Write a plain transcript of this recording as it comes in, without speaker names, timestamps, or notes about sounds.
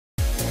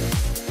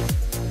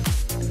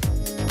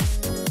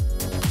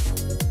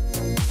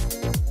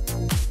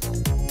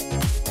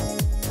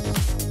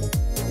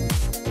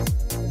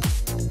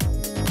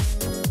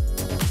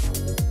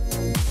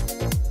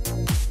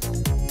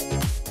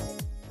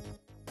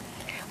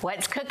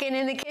What's Cooking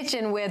in the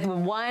Kitchen with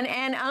one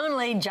and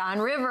only John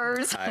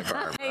Rivers. Hi,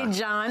 Barbara. Hey,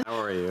 John.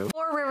 How are you?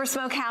 Four River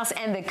Smokehouse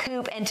and the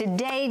Coop. And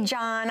today,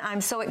 John,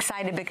 I'm so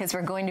excited because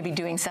we're going to be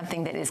doing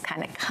something that is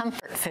kind of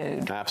comfort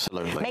food.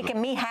 Absolutely.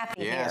 Making me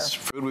happy Yes,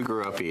 here. food we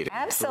grew up eating.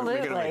 Absolutely.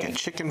 We're going to make a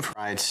chicken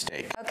fried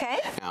steak. Okay.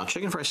 Now,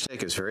 chicken fried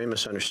steak is very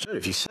misunderstood.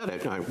 If you said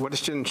it, what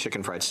is in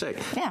chicken fried steak?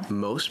 Yeah.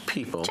 Most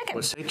people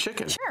would say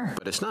chicken. Sure.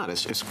 But it's not.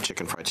 It's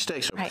chicken fried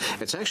steak. So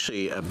it's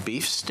actually a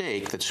beef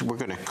steak we're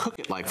going to cook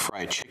it like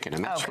fried chicken,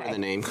 and that's where the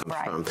name comes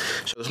from.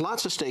 So there's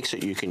lots of steaks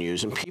that you can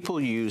use, and people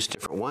use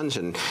different ones,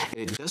 and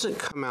it doesn't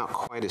come out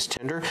quite as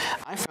tender.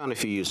 I found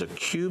if you use a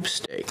cube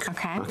steak,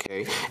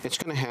 it's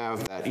going to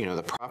have that,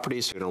 the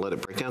properties are going to let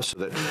it break down so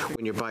that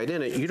when you bite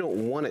in it, you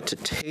don't want it to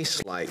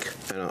taste like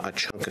a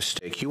chunk of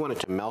steak. You want it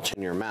to melt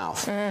in your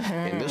mouth.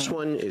 And this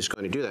one is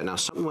going to do that. Now,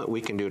 something that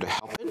we can do to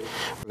help it,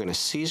 we're going to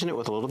season it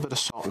with a little bit of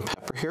salt and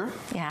pepper here.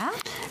 Yeah.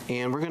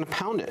 And we're going to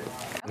pound it.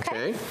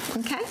 Okay.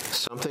 Okay.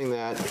 Something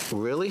that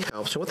really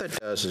helps. And what that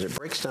does is it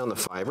breaks down the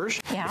fibers.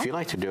 Yeah. If you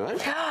like to do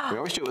it, we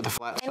always do it with the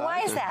flat side. And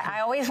why is that?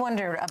 I always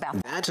wondered about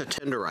that. That's a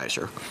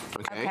tenderizer.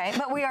 Okay.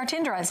 But we are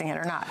tenderizing it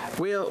or not?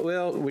 We don't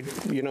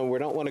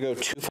want to go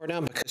too far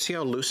down because see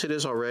how loose it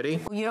is already?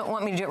 Well, you don't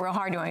want me to do it real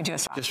hard. You want me to do it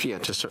soft?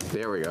 Just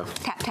there we go.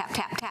 Tap, tap,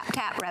 tap, tap,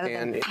 tap, rather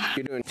than... And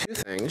you're doing two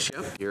things.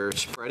 Yep. You're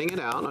spreading it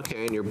out,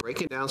 okay, and you're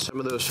breaking down some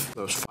of those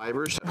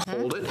fibers that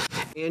hold it,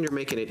 and you're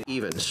making it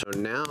even. So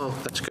now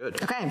that's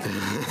good. Okay.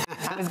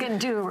 I was getting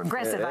too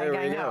aggressive,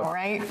 I know,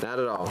 right? Not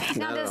at all.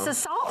 Now, does the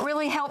salt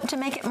really help to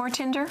make it more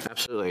tender?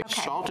 Absolutely.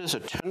 Okay. Salt is a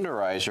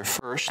tenderizer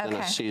first, then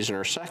a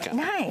seasoner second.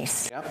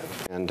 Nice. Yep.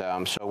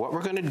 And so what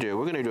we're going to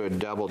do, a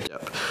double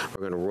dip.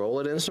 We're going to roll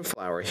it in some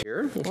flour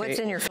here. Okay? What's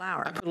in your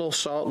flour? I put a little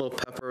salt, a little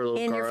pepper, a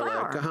little in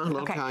garlic, your flour. a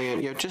little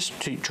cayenne, just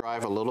to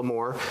drive a little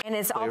more And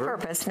it's flavor.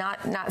 all-purpose,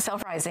 not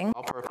self-rising.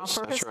 All-purpose.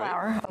 All-purpose That's right.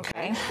 flour.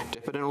 Okay.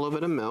 Dip it in a little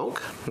bit of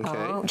milk. Okay.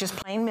 Oh, just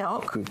plain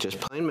milk. Just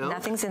plain milk.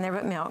 Nothing's in there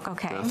but milk.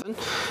 Okay. Nothing.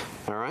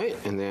 All right,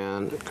 and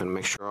then going to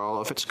make sure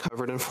all of it's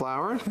covered in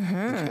flour.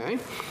 Okay.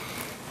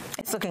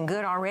 It's looking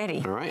good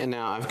already. All right, and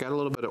now I've got a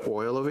little bit of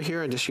oil over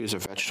here. I just use a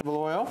vegetable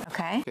oil.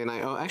 Okay. And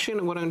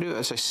actually what I'm going to do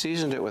is I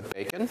seasoned it with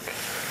bacon.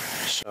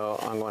 So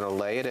I'm going to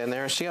lay it in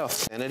there. See how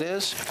thin it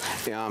is?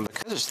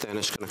 Because it's thin,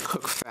 it's going to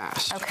cook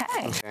fast.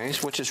 Okay. Okay,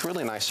 which is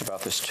really nice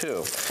about this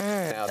too.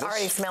 Now, It's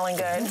already smelling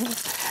good.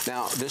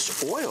 Now,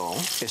 this oil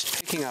is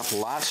picking up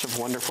lots of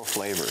wonderful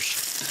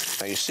flavors.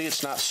 Now, you see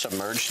it's not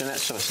submerged in it,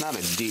 so it's not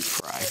a deep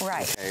fry.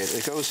 Right. Okay,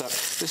 it goes up.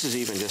 This is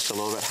even just a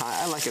little bit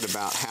high. I like it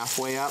about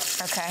halfway up.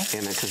 Okay.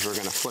 And then because we're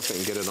going to flip it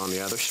and get it on the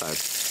other side.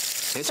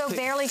 So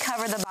barely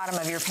cover the bottom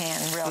of your pan,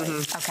 really.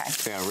 Okay.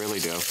 Yeah, really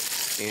do.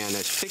 And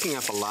it's picking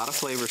up a lot of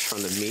flavors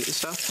from the meat and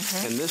stuff.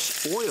 And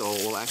this oil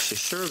will actually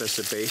serve as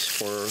the base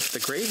for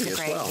the gravy as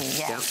well. Yes.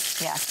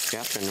 Yep. Yes.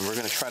 Yep. And we're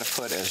going to try to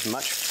put as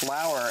much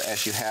flour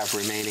as you have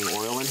remaining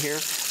oil in here.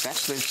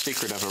 That's the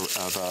secret of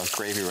a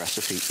gravy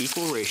recipe.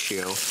 Equal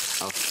ratio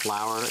of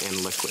flour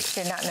and liquid.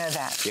 Did not know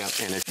that. Yep.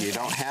 And if you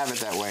don't have it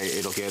that way,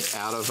 it'll get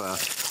out of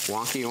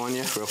wonky on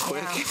you real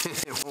quick.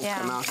 It won't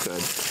come out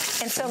good.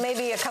 And so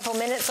maybe a couple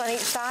minutes on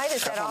each side?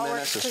 Is that all we're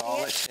minutes is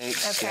all it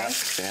takes. Okay.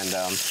 Yep.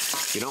 And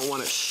you don't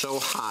want it so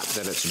hot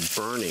that it's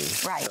burning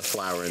the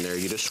flour in there.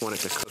 You just want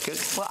it to cook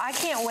it. Well, I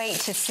can't wait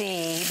to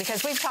see,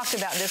 because we've talked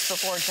about this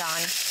before, John,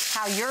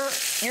 how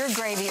your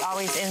gravy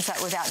always ends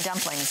up without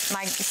dumplings.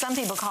 Some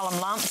people call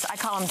them lumps. I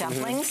call them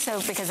dumplings,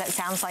 because that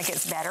sounds like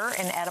it's better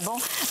and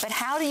edible. But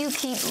how do you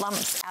keep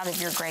lumps out of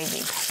your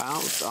gravy?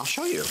 I'll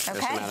show you. Okay. As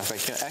a matter of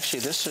fact, actually,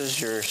 this is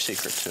your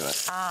secret to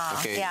it.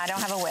 Yeah, I don't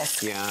have a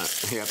whisk. Yeah,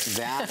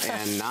 that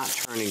and not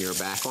turning your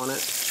back on it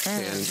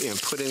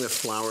and putting the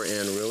flour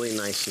in really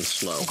nice and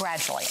slow.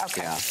 Gradually,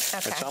 okay. Yeah.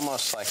 Okay. It's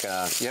almost like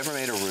you ever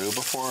made a roux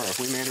before? Have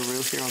we made a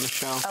roux here on the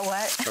show? A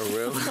what? A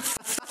roux?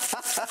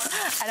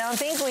 I don't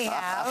think we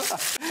have.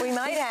 We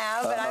might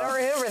have, but I don't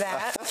remember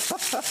that.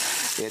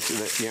 It's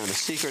the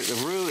secret.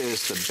 The roux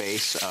is the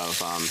base of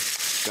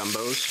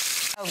gumbos.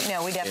 Oh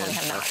no, we definitely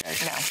have not. Okay.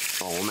 No.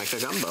 Well, we'll make a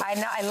gumbo.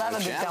 I love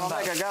a good gumbo.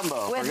 We'll make a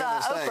gumbo. With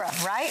okra,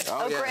 right?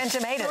 Oh, okra and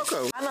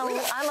tomatoes.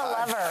 I'm a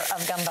lover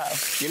of gumbo.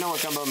 You know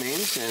what gumbo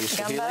means in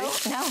Swahili? Gumbo?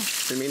 No.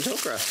 It means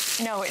okra.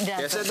 No, it doesn't.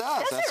 Yes, it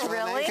does. That's where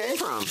really? the name came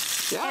from.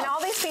 Yeah. And all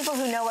these people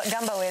who know what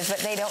gumbo is, but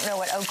they don't know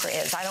what okra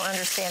is. I don't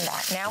understand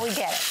that. Now we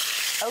get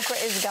it. Okra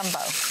is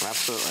gumbo.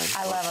 Absolutely.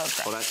 I love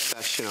okra. Well, that's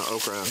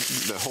okra.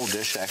 The whole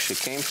dish actually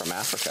came from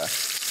Africa.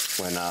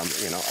 When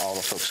all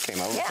the folks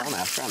came over from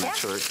Africa, and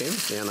that's where it came.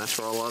 Yeah, and that's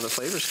where a lot of the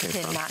flavors came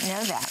from. Did not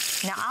know that.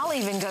 Now I'll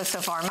even go so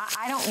far.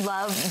 I don't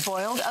love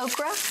boiled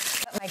okra,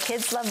 but my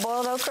kids love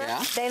boiled okra.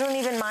 Yeah? They don't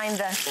even mind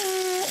the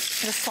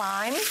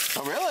slime.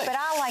 Oh, really? But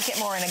I like it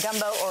more in a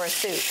gumbo or a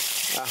soup.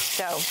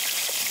 So.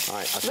 All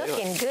right, I'll tell you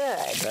Looking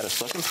good. That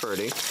is looking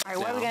pretty. All right,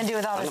 what are we going to do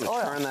with all this oil?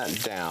 I'm going to turn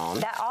that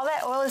down. All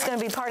that oil is going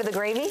to be part of the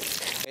gravy?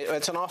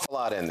 It's an awful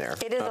lot in there.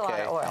 It is a lot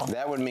of oil.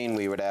 That would mean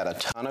we would add a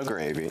ton of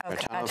gravy, a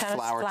ton of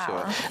flour to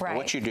it. Right. And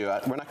what you do,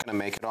 we're not going to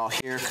make it all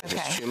here because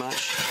it's too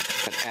much.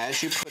 But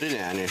as you put it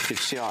in, if you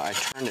see how I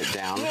turned it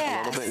down a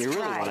little bit, and you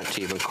really want it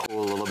to even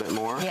cool a little bit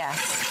more.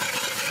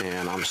 Yes.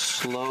 and I'm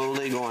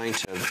slowly going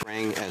to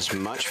bring as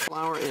much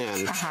flour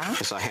in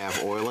as I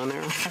have oil in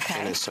there. Okay.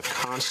 And it's a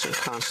constant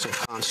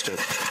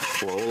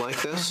roll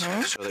like this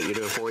so that you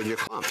do avoid your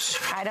clumps.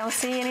 I don't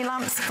see any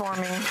lumps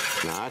forming.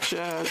 Not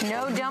yet.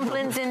 No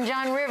dumplings in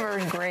John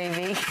Rivers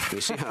gravy.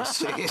 You see how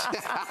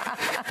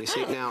you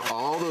see now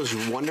all those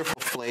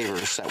wonderful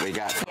flavors that we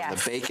got from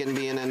the bacon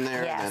being in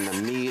there and the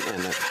meat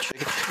and the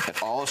chicken,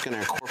 that all is going to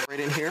incorporate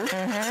in here.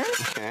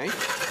 Okay.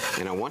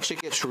 You know, once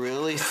it gets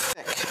really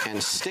thick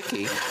and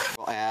sticky,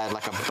 we'll add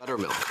like a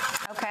buttermilk.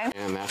 Okay.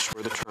 And that's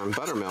where the term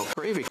buttermilk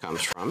gravy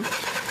comes from.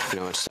 You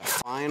know, it's the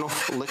final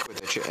liquid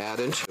that you add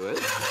into it.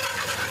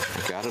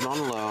 I've got it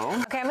on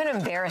low. Okay, I'm going to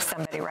embarrass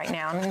somebody right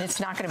now. I mean, it's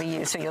not going to be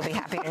you, so you'll be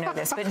happy to know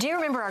this. But do you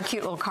remember our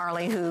cute little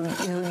Carly who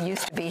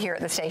used to be here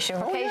at the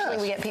station? Occasionally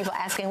we get people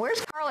asking,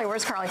 where's Carly?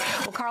 Where's Carly?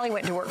 Well, Carly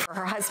went to work for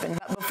her husband.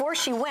 But before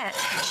she went,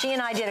 she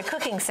and I did a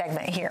cooking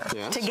segment here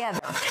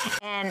together.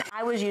 And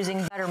I was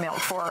using buttermilk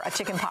for a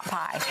chicken pot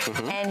pie.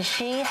 And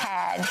she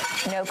had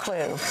no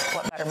clue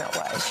what buttermilk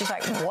was. She's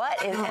like,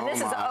 what is, and this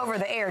is over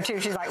the air too.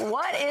 She's like,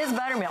 what is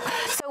buttermilk?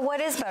 So what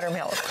is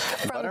buttermilk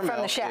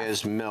from the chef? Buttermilk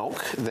is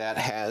milk that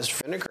has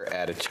vinegar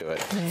added to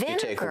it. Vinegar. You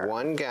take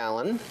 1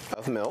 gallon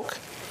of milk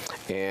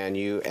and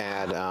you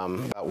add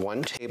about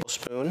 1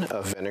 tablespoon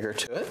of vinegar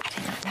to it. I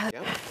did not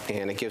know that.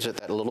 And it gives it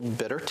that little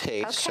bitter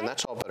taste, and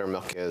that's all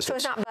buttermilk is. So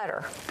it's not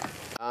butter?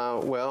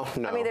 Well,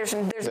 no. I mean, there's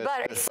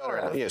butter, sort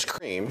of. Yeah, it's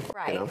cream.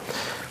 Right. You know.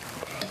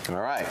 All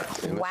right.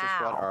 And this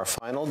is what our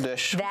final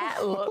dish.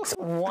 That looks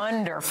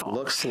wonderful.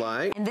 Looks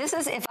like. And this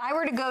is, if I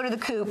were to go to the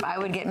coop, I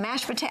would get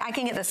mashed potato. I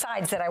can get the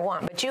sides that I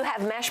want, but you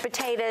have mashed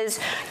potatoes,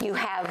 you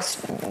have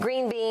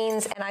green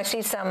beans, and I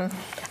see some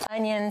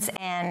onions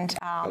and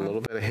a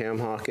little bit of ham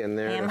hock in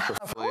there for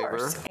flavor.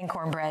 Course, and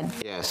cornbread.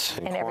 Yes,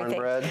 and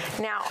cornbread.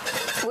 Now,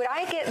 would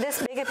I get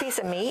this big a piece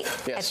of meat?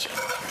 Yes.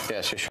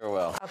 Yes, you sure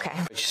will. Okay.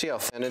 But you see how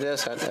thin it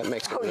is? That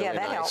makes it really that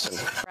nice.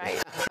 Helps.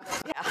 Right.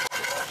 Yeah.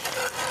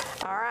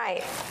 All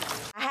right.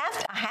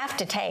 I have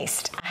to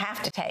taste. I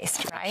have to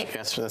taste, right?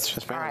 Yes, that's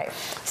just all right.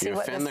 You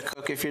offend the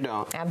cook if you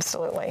don't.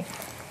 Absolutely.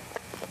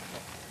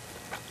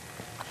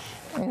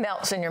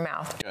 Melts in your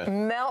mouth. Good.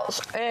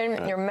 Melts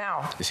in your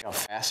mouth. You see how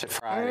fast it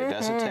fried? It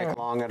doesn't take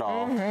long at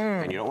all,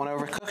 and you don't want to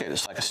overcook it.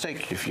 It's like a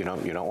steak. If you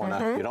don't want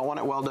to, you don't want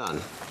it well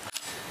done.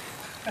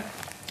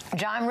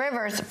 John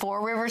Rivers,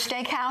 4 Rivers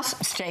Steakhouse.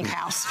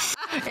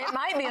 It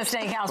might be a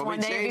steakhouse one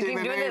day if you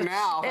keep doing this.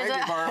 Now. Thank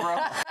you,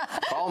 Barbara.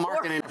 Call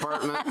marketing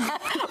department.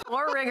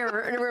 4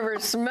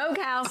 Rivers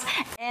Smokehouse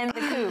and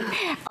the Coop.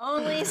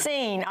 Only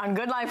seen on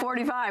Good Life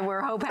 45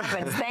 where hope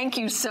happens. Thank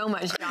you so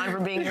much, John, for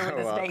being here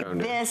with us today.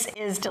 This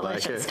is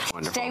delicious. Like it?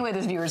 Wonderful. Stay with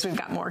us, viewers. We've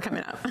got more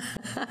coming up.